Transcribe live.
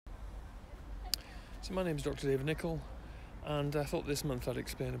So my name is Dr. David Nichol, and I thought this month I'd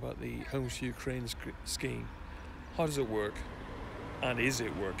explain about the Homes for Ukraine scheme. How does it work, and is it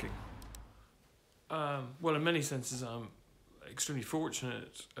working? Well, in many senses I'm extremely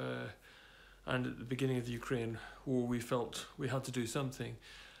fortunate, and at the beginning of the Ukraine war we felt we had to do something.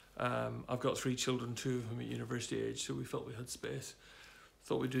 I've got 3 children, 2 of them at university age, so we felt we had space.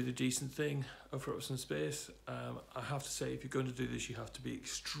 Thought we'd do the decent thing, offer up some space. I have to say, if you're going to do this, you have to be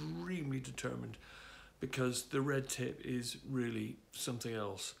extremely determined, because the red tape is really something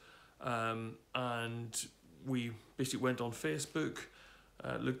else. And we basically went on Facebook,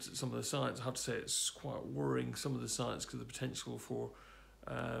 looked at some of the sites. I have to say it's quite worrying, some of the sites, because the potential for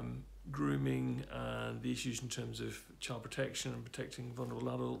grooming and the issues in terms of child protection and protecting vulnerable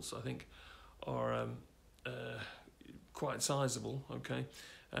adults, I think, are quite sizable, okay?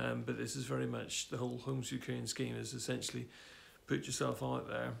 But this is very much, the whole Homes for Ukraine scheme is essentially put yourself out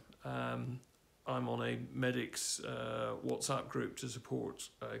there. I'm on a medics WhatsApp group to support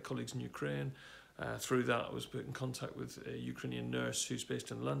colleagues in Ukraine. Through that, I was put in contact with a Ukrainian nurse who's based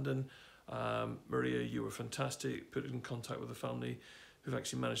in London. Maria, you were fantastic. Put in contact with a family who've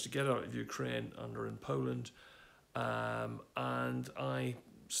actually managed to get out of Ukraine and are in Poland. And I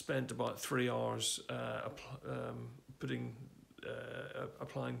spent about 3 hours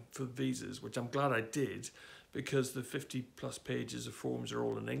applying for visas, which I'm glad I did, because the 50+ pages of forms are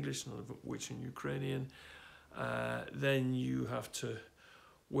all in English, none of which in Ukrainian. Then you have to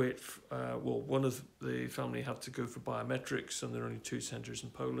wait, one of the family had to go for biometrics, and there are only 2 centres in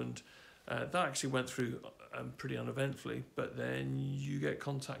Poland. That actually went through pretty uneventfully, but then you get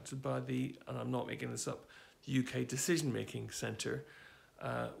contacted by and I'm not making this up, the UK Decision Making Centre,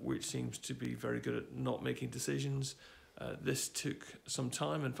 which seems to be very good at not making decisions. This took some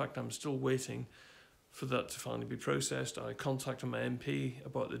time. In fact, I'm still waiting for that to finally be processed. I contacted my MP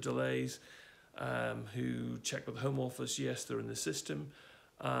about the delays, who checked with the Home Office. Yes, they're in the system.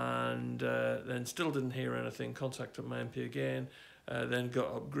 And then still didn't hear anything. Contacted my MP again. Then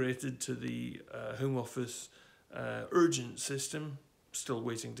got upgraded to the Home Office urgent system. Still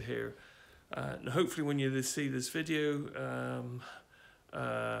waiting to hear. And hopefully when you see this video,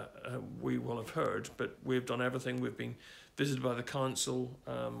 we will have heard, but we've done everything. We've been visited by the council,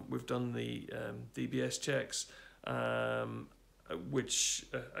 we've done the DBS checks, which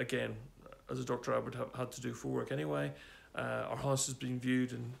again, as a doctor I would have had to do for work anyway. Our house has been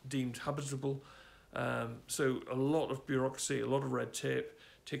viewed and deemed habitable. So a lot of bureaucracy, a lot of red tape,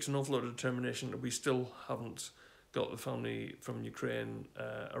 takes an awful lot of determination. We still haven't got the family from Ukraine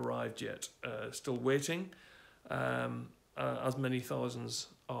arrived yet, still waiting. As many thousands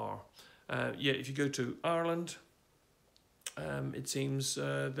are. Yet if you go to Ireland, it seems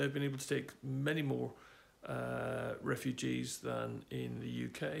they've been able to take many more refugees than in the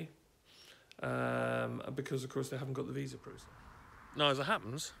UK, because of course they haven't got the visa process. Now, as it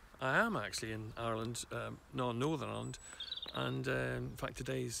happens, I am actually in Ireland, Northern Ireland, and in fact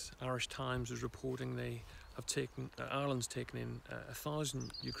today's Irish Times was reporting they have Ireland's taken in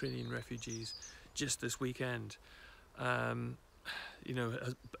 1,000 Ukrainian refugees just this weekend. But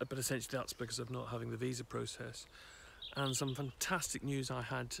essentially that's because of not having the visa process. And some fantastic news I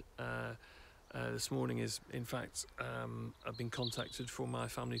had this morning is, in fact, I've been contacted for my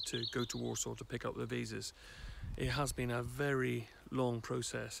family to go to Warsaw to pick up the visas. It has been a very long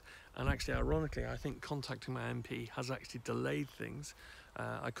process, and actually, ironically, I think contacting my MP has actually delayed things.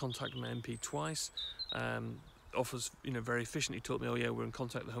 I contacted my MP twice. Office, very efficiently told me, oh yeah, we're in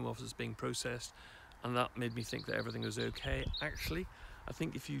contact with the Home Office, it's being processed. And that made me think that everything was okay. Actually, I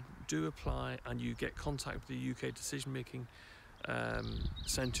think if you do apply and you get contact with the UK Decision Making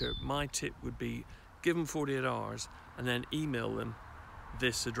Centre, my tip would be give them 48 hours and then email them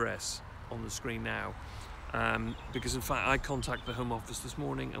this address on the screen now. Because in fact, I contacted the Home Office this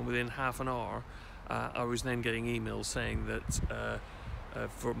morning, and within half an hour, I was then getting emails saying that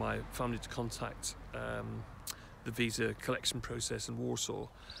for my family to contact the visa collection process in Warsaw.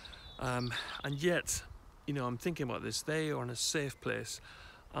 And yet, I'm thinking about this. They are in a safe place.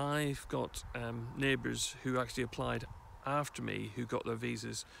 I've got neighbours who actually applied after me, who got their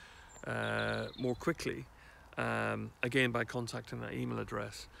visas more quickly, again by contacting that email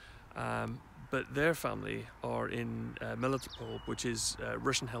address. But their family are in Melitopol, which is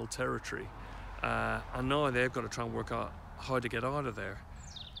Russian-held territory, and now they've got to try and work out how to get out of there.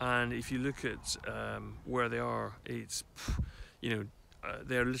 And if you look at where they are, it's,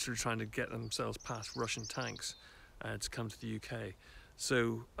 they're literally trying to get themselves past Russian tanks to come to the UK.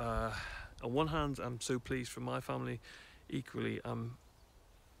 So on one hand, I'm so pleased for my family. Equally, I'm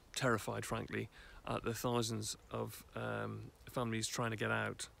terrified, frankly, at the thousands of families trying to get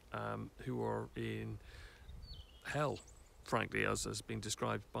out who are in hell, frankly, as has been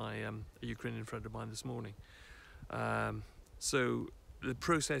described by a Ukrainian friend of mine this morning. So the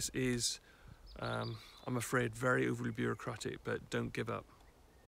process is, I'm afraid, very overly bureaucratic, but don't give up.